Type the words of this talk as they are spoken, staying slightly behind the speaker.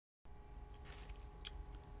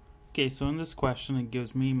Okay, so in this question it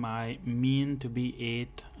gives me my mean to be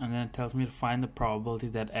 8, and then it tells me to find the probability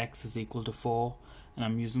that x is equal to 4, and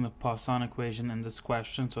I'm using the Poisson equation in this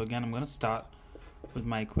question. So again, I'm going to start with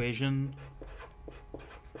my equation.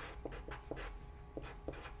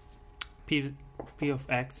 P of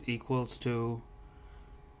x equals to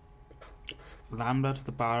lambda to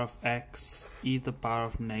the power of x e to the power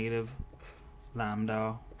of negative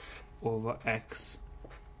lambda over x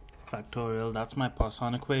factorial. That's my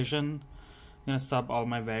Poisson equation. I'm going to sub all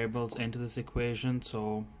my variables into this equation.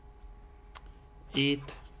 So 8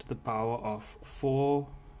 to the power of 4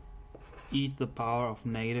 e to the power of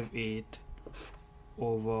negative 8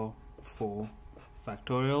 over 4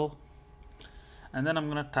 factorial. And then I'm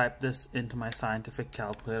going to type this into my scientific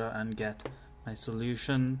calculator and get my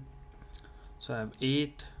solution. So I have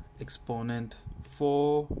 8 exponent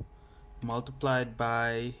 4 multiplied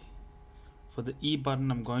by, for the E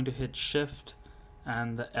button I'm going to hit shift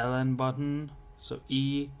and the ln button. So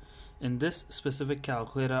E, in this specific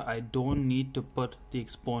calculator I don't need to put the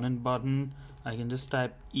exponent button. I can just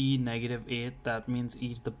type E negative 8, that means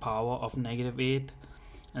e to the power of negative 8,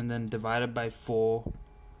 and then divided by 4,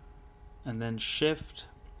 and then shift,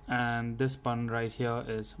 and this button right here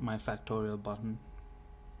is my factorial button.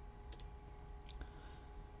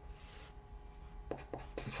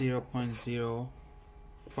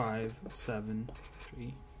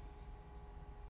 0.0573.